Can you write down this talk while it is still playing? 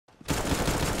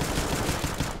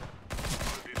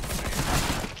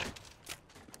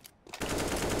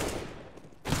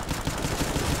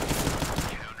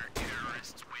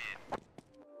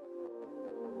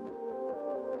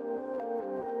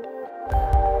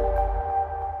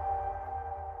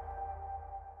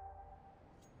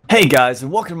Hey guys, and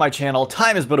welcome to my channel,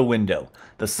 Time is But a Window.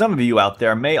 Though some of you out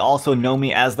there may also know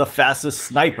me as the fastest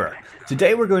sniper.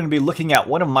 Today we're going to be looking at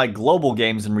one of my global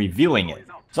games and reviewing it.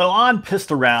 So on Pissed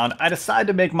Around, I decided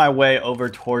to make my way over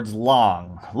towards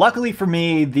Long. Luckily for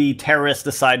me, the terrorists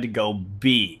decided to go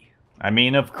B. I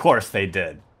mean, of course they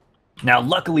did. Now,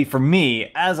 luckily for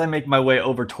me, as I make my way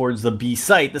over towards the B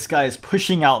site, this guy is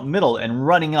pushing out middle and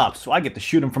running up, so I get to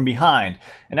shoot him from behind.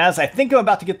 And as I think I'm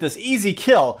about to get this easy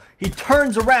kill, he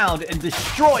turns around and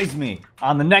destroys me.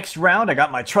 On the next round, I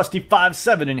got my trusty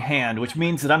 5.7 in hand, which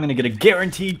means that I'm going to get a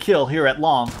guaranteed kill here at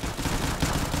Long.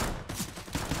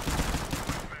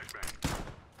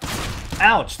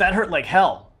 Ouch, that hurt like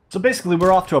hell. So basically,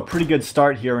 we're off to a pretty good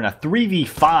start here in a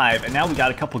 3v5, and now we got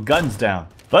a couple guns down.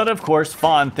 But of course,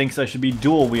 Fawn thinks I should be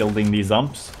dual-wielding these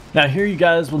umps. Now here you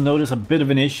guys will notice a bit of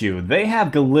an issue. They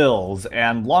have Galils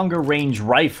and longer-range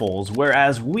rifles,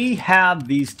 whereas we have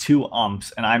these two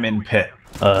umps, and I'm in pit.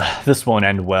 This won't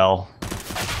end well.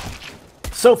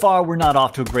 So far, we're not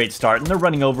off to a great start, and they're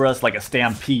running over us like a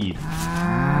stampede.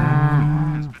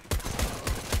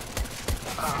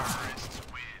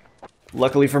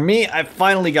 Luckily for me, I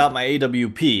finally got my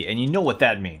AWP, and you know what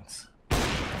that means.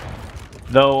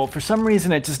 Though, for some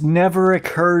reason, it just never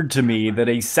occurred to me that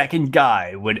a second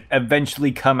guy would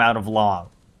eventually come out of Long.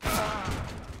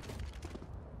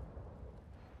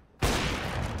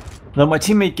 Though my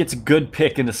teammate gets a good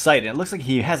pick into sight, and it looks like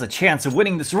he has a chance of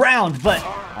winning this round, but...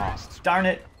 oh, darn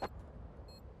it.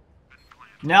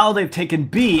 Now they've taken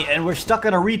B, and we're stuck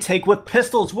on a retake with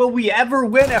pistols. Will we ever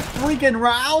win a freaking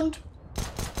round?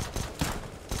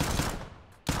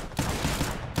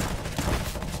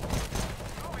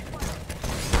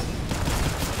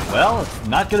 Well, it's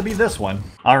not gonna be this one.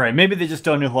 Alright, maybe they just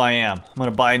don't know who I am. I'm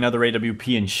gonna buy another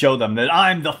AWP and show them that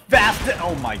I'm the fastest—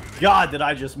 oh my god, did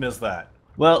I just miss that?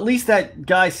 Well, at least that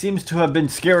guy seems to have been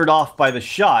scared off by the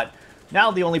shot.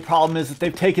 Now the only problem is that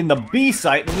they've taken the B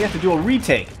site and we have to do a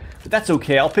retake. But that's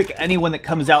okay, I'll pick anyone that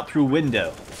comes out through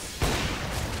window.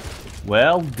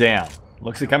 Well, damn.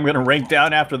 Looks like I'm gonna rank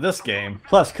down after this game.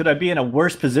 Plus, could I be in a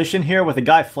worse position here with a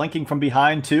guy flanking from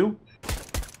behind too?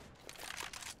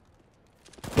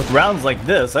 With rounds like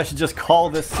this, I should just call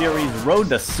this series Road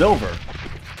to Silver.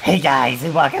 Hey guys,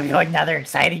 and welcome to another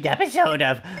exciting episode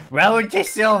of Road to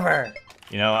Silver.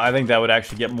 You know, I think that would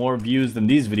actually get more views than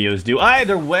these videos do.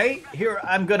 Either way, here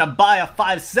I'm gonna buy a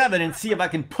 5.7 and see if I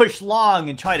can push Long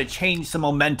and try to change some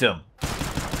momentum.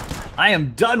 I am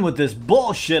done with this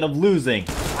bullshit of losing.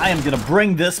 I am gonna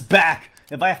bring this back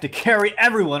if I have to carry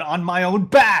everyone on my own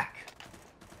back.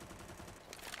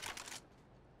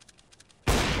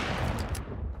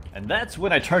 And that's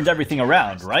when I turned everything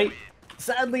around, right?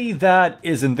 Sadly, that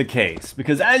isn't the case,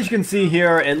 because as you can see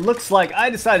here, it looks like I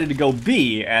decided to go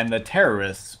B and the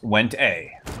terrorists went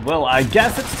A. Well, I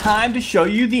guess it's time to show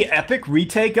you the epic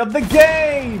retake of the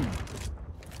game!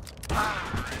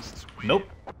 Nope,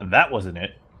 that wasn't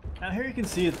it. Now here you can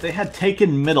see that they had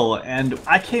taken middle, and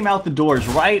I came out the doors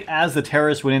right as the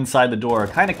terrorists went inside the door,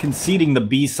 kind of conceding the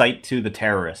B site to the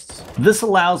terrorists. This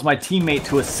allows my teammate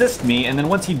to assist me, and then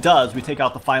once he does, we take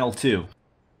out the final two.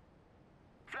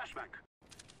 Flashback.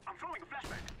 I'm throwing a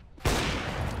flashback.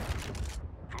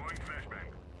 Throwing flashback.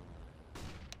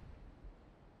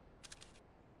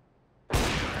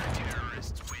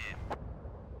 Terrorists win.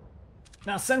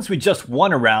 Now, since we just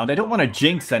won a round, I don't want to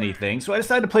jinx anything, so I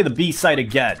decided to play the B site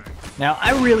again. Now,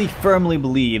 I really firmly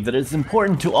believe that it's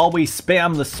important to always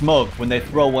spam the smoke when they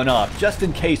throw one up, just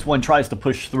in case one tries to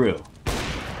push through.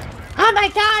 Oh my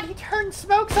god, he turned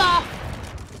smokes off!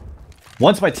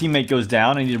 Once my teammate goes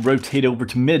down, I need to rotate over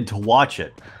to mid to watch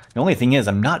it. The only thing is,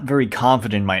 I'm not very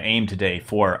confident in my aim today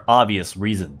for obvious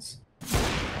reasons.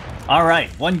 Alright,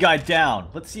 one guy down.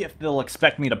 Let's see if they'll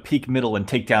expect me to peek middle and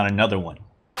take down another one.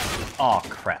 Aw,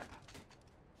 crap.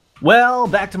 Well,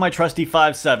 back to my trusty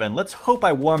 5.7. Let's hope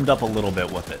I warmed up a little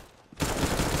bit with it.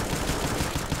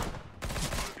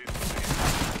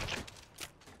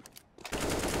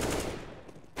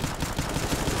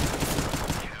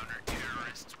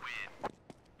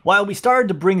 While we started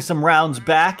to bring some rounds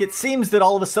back, it seems that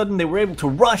all of a sudden they were able to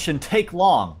rush and take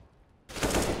Long.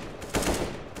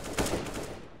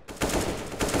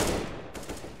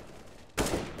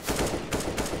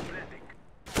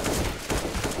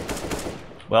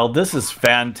 Well, this is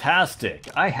fantastic.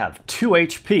 I have 2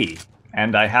 HP,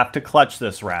 and I have to clutch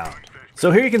this round. So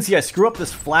here you can see I screw up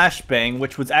this flashbang,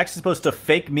 which was actually supposed to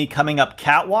fake me coming up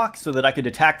catwalk so that I could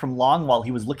attack from Long while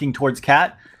he was looking towards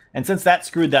cat. And since that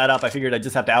screwed that up, I figured I'd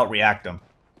just have to outreact him.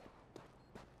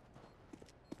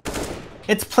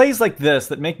 It's plays like this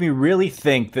that make me really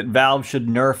think that Valve should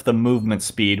nerf the movement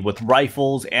speed with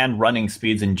rifles and running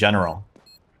speeds in general.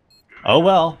 Oh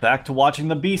well, back to watching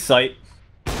the B site.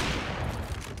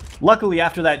 Luckily,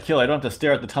 after that kill, I don't have to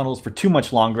stare at the tunnels for too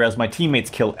much longer as my teammates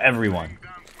kill everyone.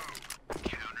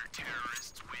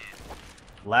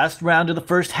 Last round of the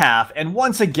first half, and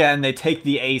once again they take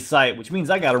the A site, which means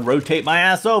I gotta rotate my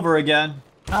ass over again.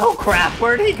 Oh crap,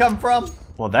 where'd he come from?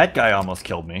 Well, that guy almost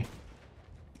killed me.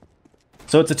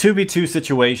 So it's a 2v2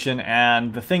 situation,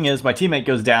 and the thing is, my teammate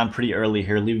goes down pretty early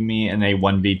here, leaving me in a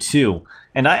 1v2.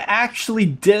 And I actually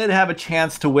did have a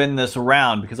chance to win this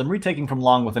round, because I'm retaking from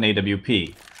long with an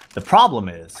AWP. The problem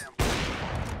is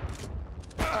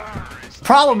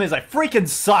I freaking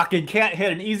suck and can't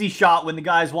hit an easy shot when the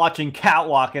guy's watching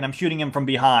Catwalk and I'm shooting him from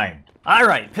behind.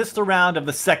 Alright, pistol round of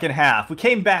the second half. We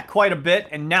came back quite a bit,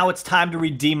 and now it's time to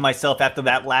redeem myself after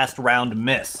that last round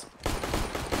miss.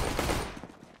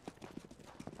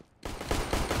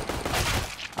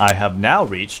 I have now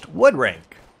reached wood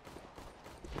rank.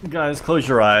 Guys, close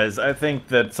your eyes. I think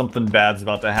that something bad's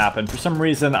about to happen. For some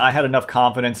reason, I had enough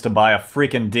confidence to buy a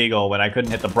freaking deagle when I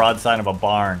couldn't hit the broadside of a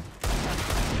barn.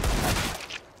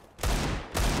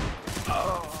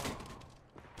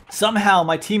 Somehow,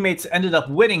 my teammates ended up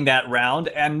winning that round,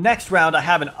 and next round I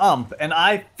have an ump, and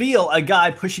I feel a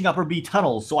guy pushing upper B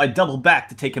tunnels, so I double back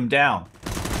to take him down.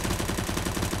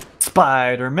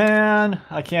 Spider-Man,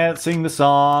 I can't sing the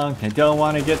song, I don't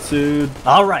want to get sued.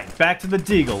 Alright, back to the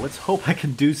deagle. Let's hope I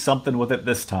can do something with it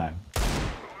this time.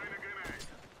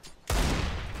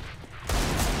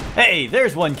 Hey,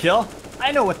 there's one kill.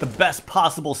 I know what the best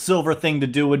possible silver thing to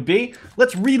do would be.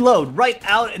 Let's reload right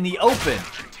out in the open.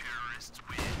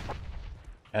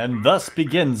 And thus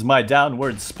begins my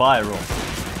downward spiral.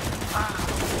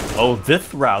 Oh,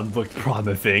 this round looked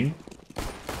promising.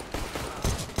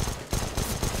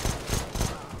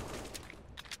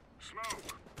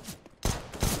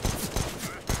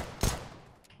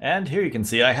 And here you can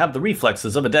see I have the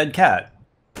reflexes of a dead cat.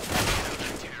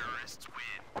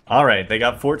 Alright, they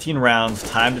got 14 rounds,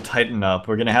 time to tighten up.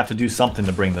 We're gonna have to do something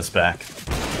to bring this back.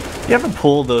 You ever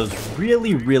pull those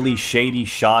really shady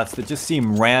shots that just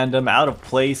seem random, out of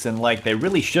place, and like they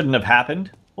really shouldn't have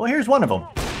happened? Well, here's one of them.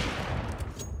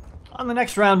 On the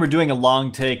next round, we're doing a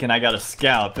long take, and I got a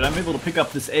scout, but I'm able to pick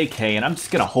up this AK, and I'm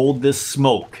just gonna hold this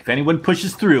smoke. If anyone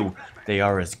pushes through, they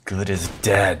are as good as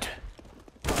dead.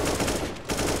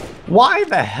 Why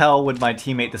the hell would my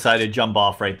teammate decide to jump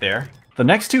off right there? The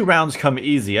next two rounds come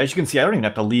easy. As you can see, I don't even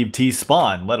have to leave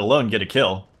T-spawn, let alone get a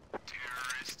kill.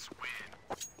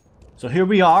 So here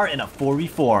we are in a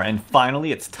 4v4, and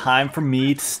finally it's time for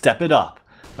me to step it up.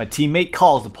 My teammate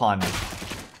calls upon me.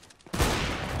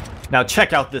 Now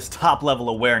check out this top level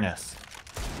awareness.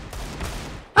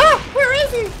 Ah, where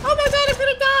is he? Oh my god, I'm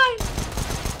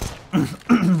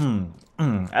gonna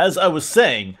die! As I was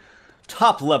saying,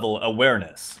 top level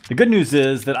awareness. The good news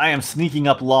is that I am sneaking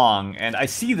up long, and I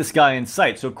see this guy in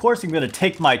sight, so of course I'm gonna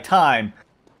take my time.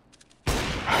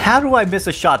 How do I miss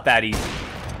a shot that easy?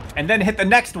 And then hit the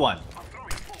next one.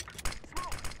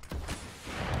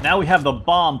 Now we have the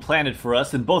bomb planted for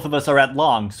us, and both of us are at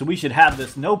long, so we should have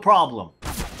this no problem.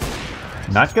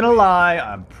 Not gonna lie,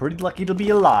 I'm pretty lucky to be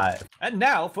alive. And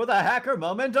now for the hacker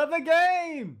moment of the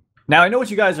game! Now I know what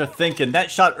you guys are thinking,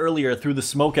 that shot earlier through the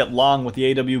smoke at long with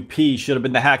the AWP should have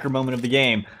been the hacker moment of the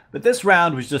game, but this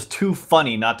round was just too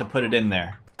funny not to put it in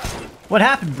there. What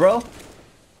happened, bro?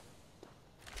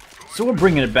 So we're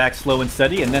bringing it back slow and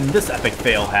steady, and then this epic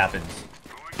fail happens.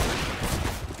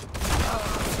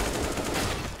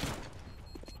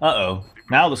 Uh-oh.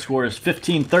 Now the score is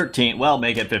 15-13. Well,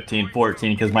 make it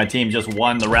 15-14 because my team just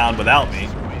won the round without me.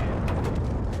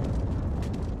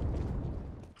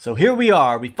 So here we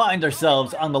are. We find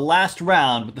ourselves on the last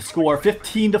round with the score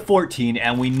 15-14,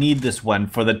 and we need this one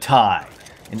for the tie.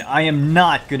 And I am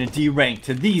not going to derank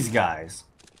to these guys.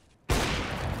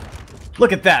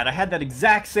 Look at that. I had that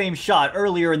exact same shot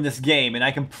earlier in this game, and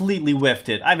I completely whiffed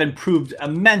it. I've improved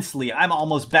immensely. I'm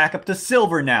almost back up to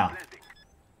silver now.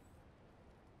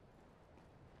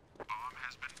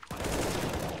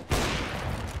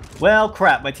 Well,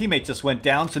 crap, my teammate just went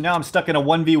down, so now I'm stuck in a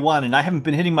 1v1 and I haven't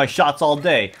been hitting my shots all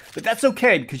day. But that's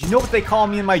okay, because you know what they call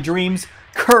me in my dreams?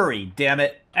 Curry, damn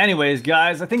it. Anyways,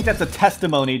 guys, I think that's a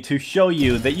testimony to show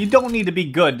you that you don't need to be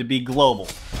good to be global.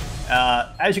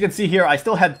 As you can see here, I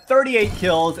still had 38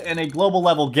 kills in a global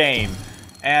level game,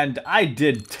 and I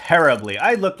did terribly.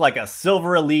 I looked like a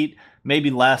silver elite, maybe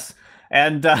less.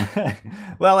 And,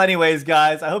 well, anyways,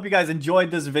 guys, I hope you guys enjoyed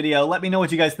this video. Let me know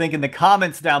what you guys think in the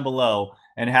comments down below.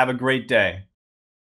 And have a great day.